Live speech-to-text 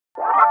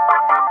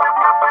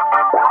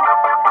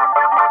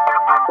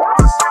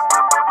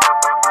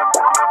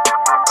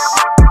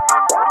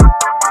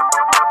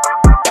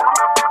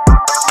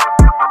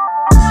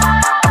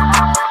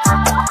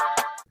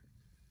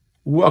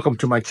Welcome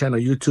to my channel,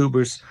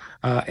 YouTubers.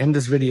 In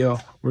this video,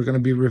 we're going to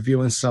be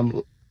reviewing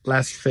some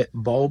Lasfit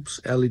bulbs,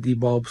 LED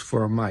bulbs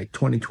for my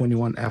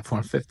 2021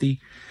 F-150.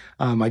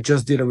 I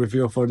just did a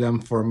review for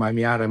them for my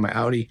Miata and my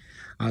Audi.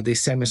 They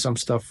sent me some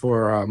stuff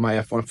for my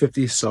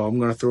F-150, so I'm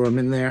going to throw them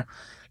in there.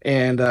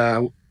 And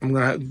I'm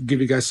going to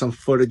give you guys some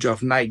footage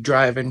of night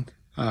driving,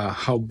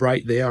 how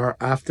bright they are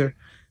after.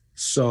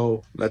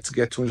 So let's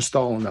get to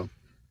installing them.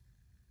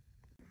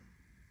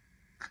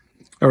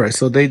 All right,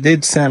 so they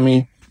did send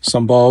me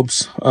some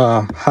bulbs,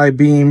 high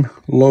beam,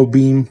 low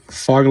beam,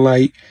 fog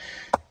light,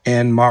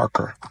 and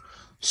marker.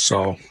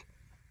 So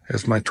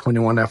here's my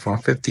 21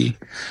 F-150.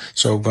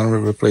 So I'm going to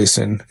be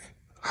replacing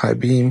high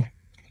beam,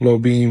 low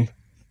beam,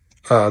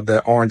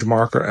 the orange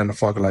marker, and the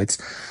fog lights.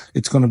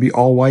 It's going to be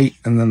all white,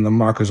 and then the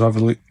marker is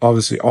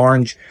obviously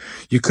orange.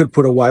 You could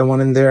put a white one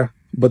in there,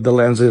 but the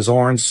lens is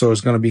orange, so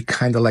it's going to be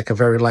kind of like a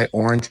very light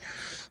orange.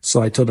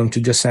 So I told them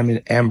to just send me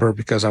the amber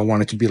because I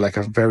want it to be like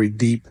a very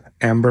deep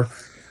amber.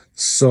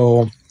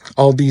 So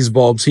all these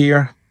bulbs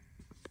here,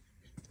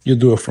 you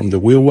do it from the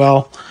wheel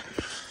well.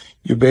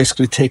 You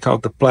basically take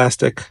out the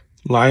plastic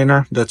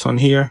liner that's on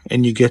here,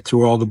 and you get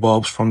through all the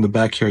bulbs from the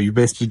back here. You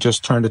basically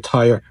just turn the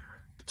tire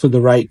to the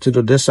right, to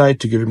this side,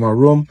 to give you more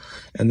room,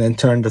 and then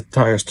turn the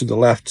tires to the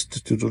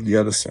left to the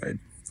other side.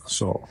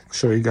 So I'll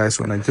show you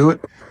guys when I do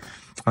it.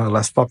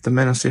 Let's pop them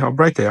in and see how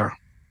bright they are.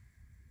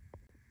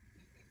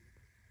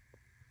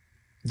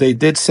 They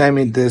did send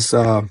me this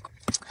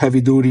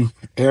heavy duty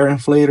air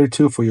inflator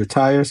too for your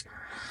tires.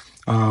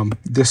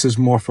 This is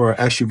more for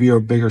SUV or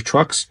bigger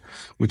trucks,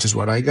 which is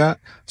what I got.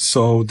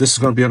 So this is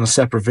going to be on a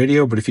separate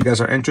video, but if you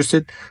guys are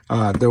interested,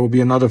 there will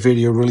be another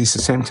video released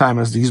the same time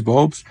as these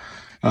bulbs,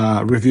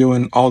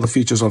 reviewing all the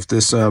features of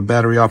this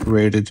battery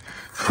operated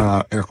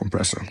air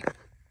compressor.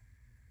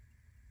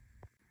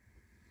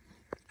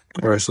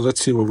 All right, so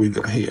let's see what we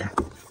got here.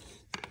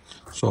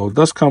 So it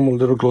does come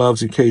with little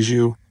gloves in case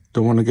you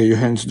don't want to get your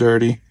hands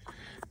dirty.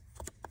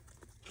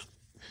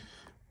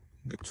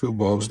 Got two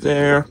bulbs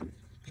there.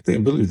 I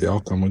believe they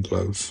all come with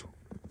gloves.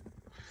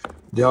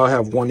 They all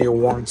have 1-year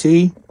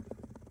warranty.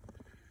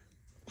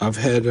 I've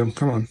had them,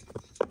 come on.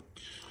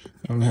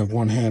 I only have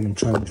one hand. I'm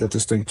trying to get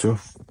this thing to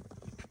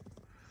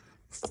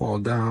fall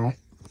down.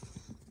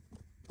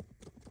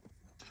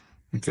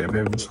 Okay,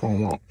 maybe this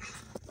one won't.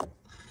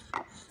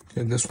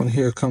 Okay, this one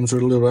here comes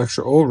with a little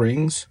extra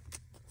O-rings.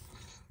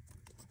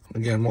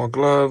 Again, more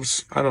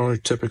gloves. I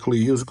don't typically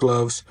use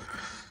gloves.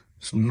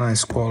 Some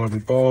nice quality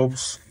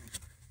bulbs.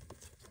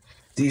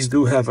 These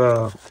do have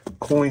a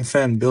cooling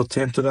fan built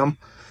into them.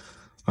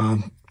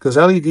 Because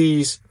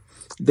LEDs,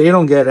 they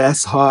don't get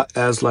as hot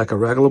as like a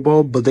regular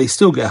bulb, but they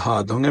still get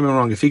hot. Don't get me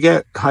wrong. If you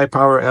get high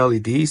power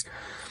LEDs,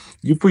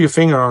 you put your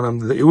finger on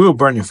them, it will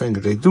burn your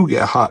finger. They do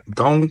get hot.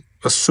 Don't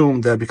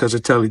assume that because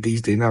it's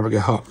LEDs, they never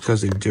get hot,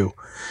 because they do.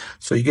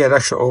 So you get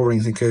extra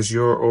O-rings in case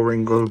your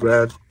O-ring goes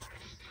bad.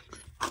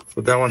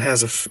 So that one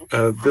has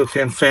a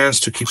built-in fans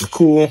to keep it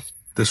cool.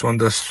 This one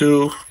does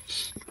too.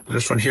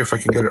 This one here, if I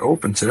can get it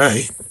open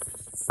today.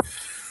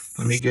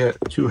 Let me get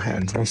two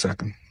hands, 1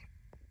 second.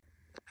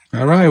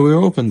 All right, we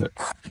opened it.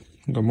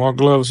 Got more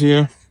gloves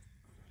here.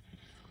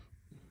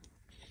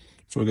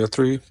 So we got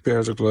 3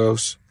 pairs of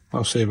gloves.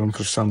 I'll save them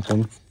for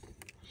something.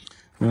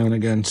 And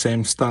again,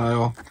 same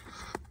style.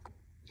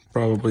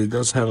 Probably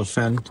does have a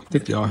fan. I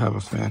think they all have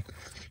a fan.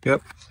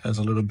 Yep, has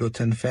a little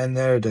built-in fan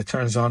there that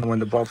turns on when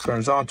the bulb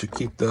turns on to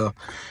keep the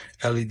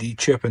LED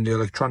chip and the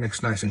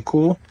electronics nice and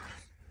cool.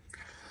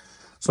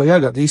 So yeah, I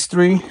got these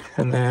 3,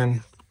 and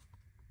then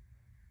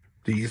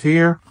these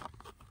here.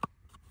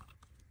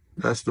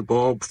 That's the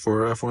bulb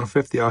for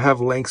F-150. I'll have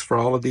links for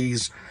all of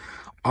these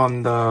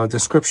on the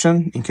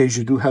description in case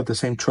you do have the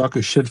same truck.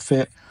 It should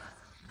fit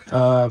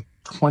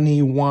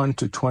 21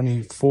 to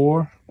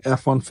 24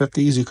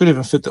 F-150s. You could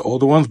even fit the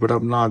older ones, but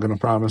I'm not going to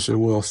promise it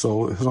will.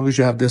 So as long as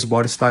you have this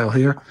body style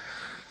here,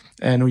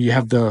 and you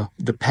have the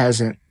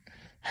peasant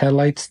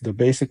headlights, the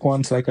basic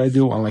ones like I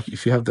do, unlike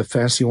if you have the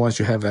fancy ones,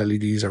 you have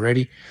LEDs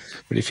already.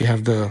 But if you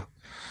have the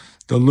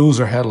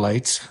loser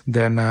headlights,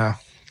 then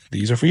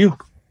these are for you.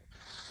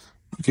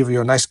 Give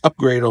you a nice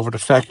upgrade over the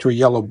factory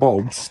yellow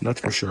bulbs, that's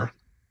for sure.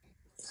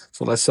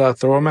 So let's throw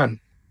them in.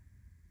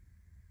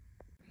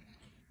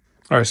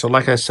 All right, so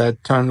like I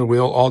said, turn the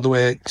wheel all the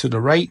way to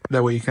the right.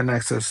 That way you can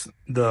access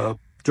the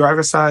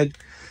driver's side,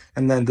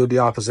 and then do the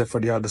opposite for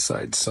the other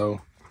side.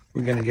 So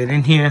we're going to get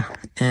in here,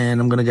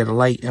 and I'm going to get a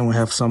light, and we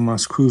have some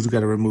screws we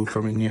got to remove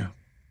from in here.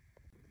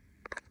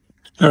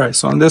 All right,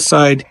 so on this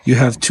side, you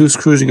have 2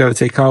 screws you got to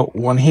take out.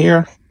 One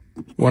here,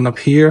 one up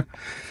here,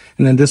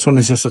 and then this one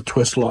is just a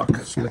twist lock.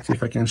 So let's see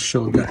if I can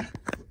show that.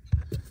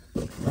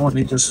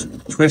 You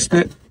just twist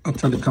it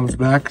until it comes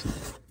back.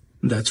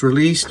 That's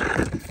released.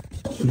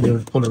 You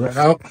pull it right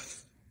out.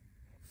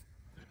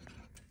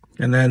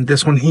 And then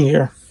this one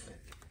here,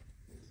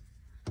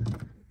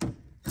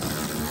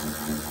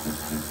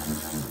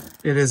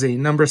 it is a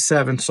number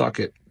 7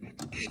 socket.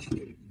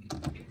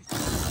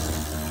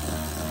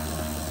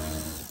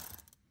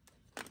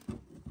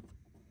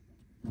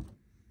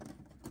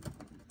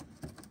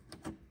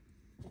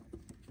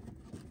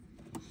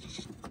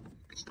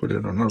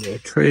 put it on a little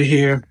tray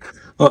here.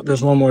 Oh,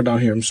 there's one more down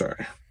here. I'm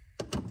sorry.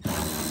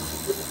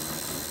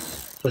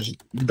 It's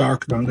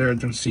dark down there. I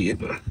didn't see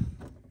it. All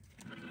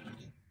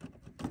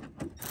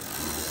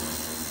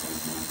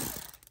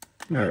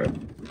right.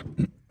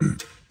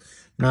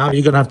 Now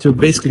you're gonna have to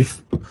basically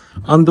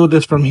undo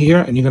this from here,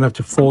 and you're gonna have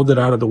to fold it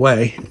out of the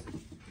way.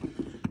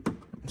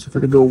 So if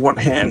I can do one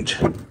hand,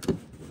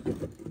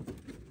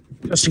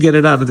 just to get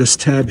it out of this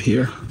tab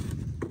here.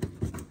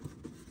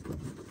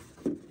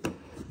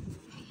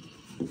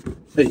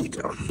 There you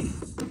go.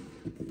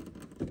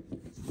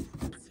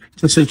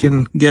 Just so you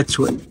can get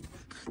to it.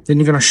 Then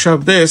you're gonna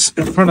shove this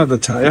in front of the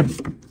tire.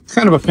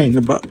 Kind of a pain in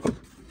the butt.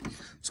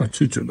 It's not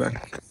too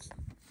bad.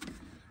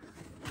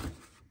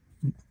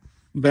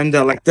 Bend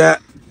that like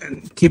that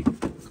and keep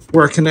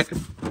working it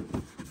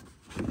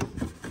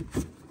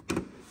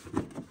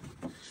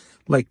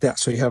like that,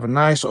 so you have a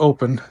nice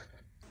open,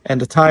 and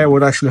the tire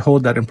would actually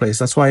hold that in place.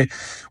 That's why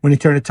when you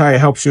turn the tire, it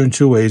helps you in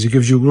two ways. It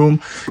gives you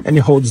room, and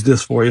it holds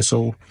this for you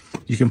so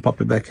you can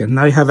pop it back in.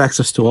 Now you have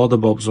access to all the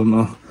bulbs on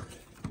the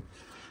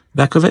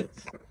back of it.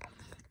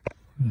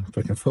 If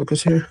I can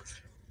focus here.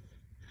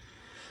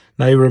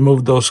 Now you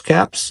remove those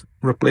caps,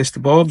 replace the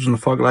bulbs, and the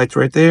fog lights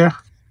right there.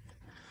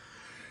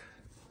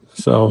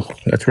 So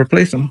let's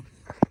replace them.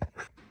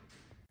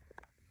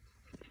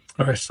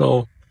 All right,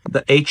 so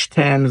the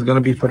H10 is going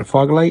to be for the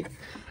fog light.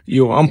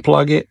 You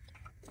unplug it,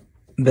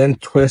 then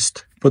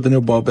twist, put the new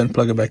bulb in,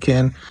 plug it back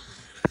in.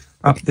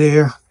 Up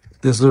there,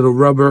 this little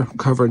rubber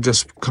cover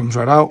just comes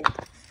right out.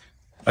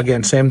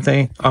 Again, same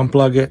thing,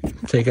 unplug it,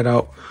 take it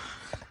out,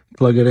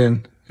 plug it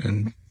in,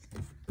 and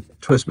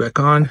twist back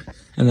on.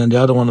 And then the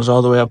other one is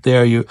all the way up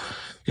there.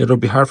 It'll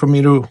be hard for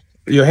me to,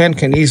 your hand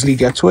can easily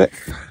get to it.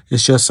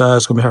 It's just,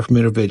 it's gonna be hard for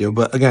me to video.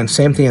 But again,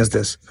 same thing as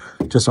this.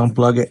 Just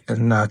unplug it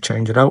and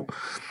change it out.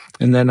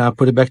 And then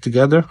put it back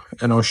together,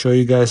 and I'll show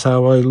you guys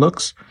how it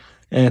looks.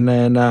 And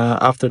then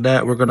after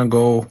that, we're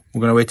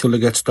gonna wait till it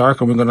gets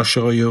dark, and we're gonna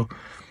show you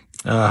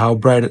how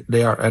bright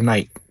they are at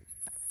night.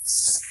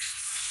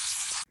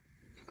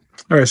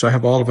 All right, so I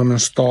have all of them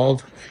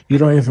installed. You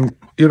don't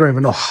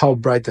even know how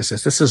bright this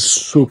is. This is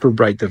super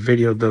bright. The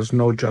video does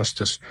no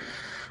justice.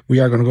 We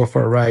are gonna go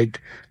for a ride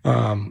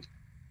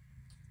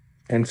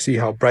and see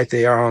how bright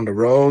they are on the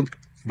road.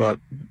 But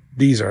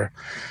these are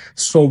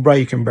so bright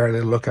you can barely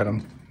look at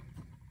them.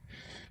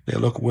 They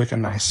look wicked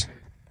nice.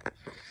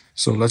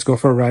 So let's go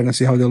for a ride and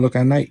see how they look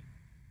at night.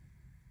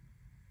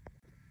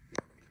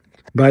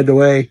 By the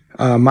way,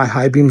 my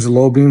high beams and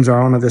low beams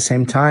are on at the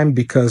same time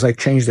because I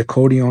changed the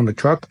coating on the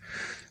truck.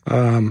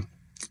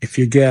 If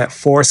you get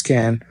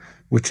ForeScan,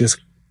 which is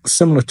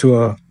similar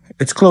to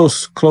it's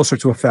closer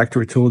to a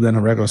factory tool than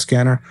a regular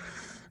scanner.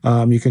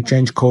 You can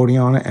change coating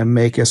on it and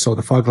make it so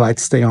the fog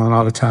lights stay on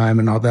all the time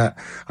and all that.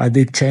 I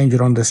did change it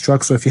on this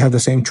truck. So if you have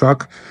the same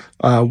truck,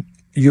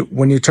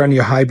 when you turn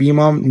your high beam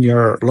on,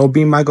 your low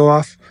beam might go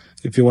off.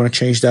 If you want to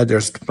change that,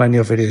 there's plenty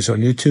of videos on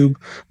YouTube.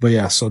 But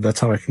yeah, so that's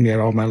how I can get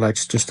all my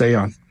lights to stay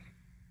on.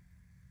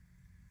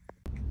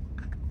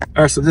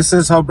 All right, so this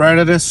is how bright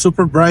it is.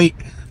 Super bright.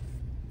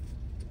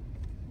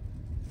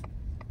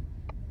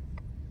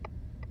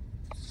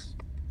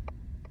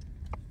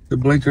 The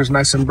blinker's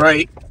nice and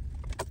bright.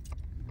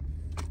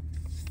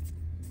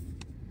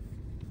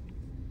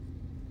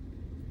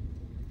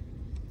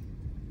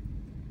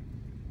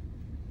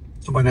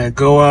 So when I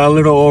go a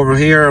little over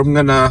here, I'm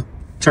gonna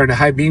turn the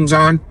high beams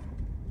on.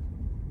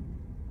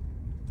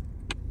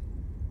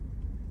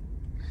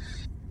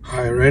 All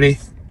right, ready?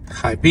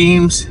 High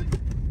beams.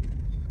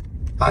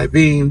 High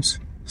beams.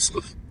 So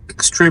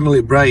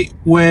extremely bright.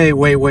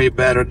 Way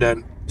better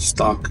than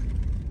stock.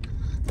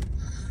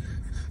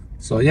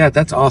 So yeah,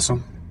 that's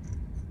awesome.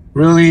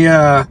 Really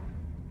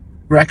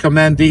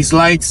recommend these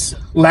lights.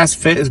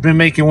 Lasfit has been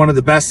making one of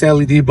the best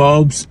LED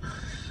bulbs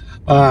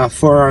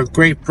for a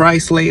great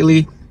price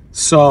lately.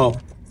 So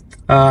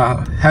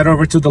head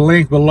over to the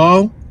link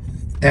below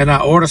and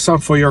order some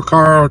for your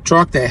car or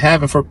truck. They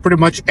have it for pretty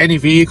much any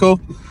vehicle,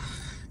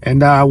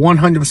 and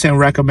 100%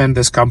 recommend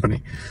this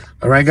company.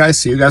 All right, guys,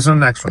 see you guys on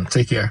the next one.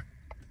 Take care.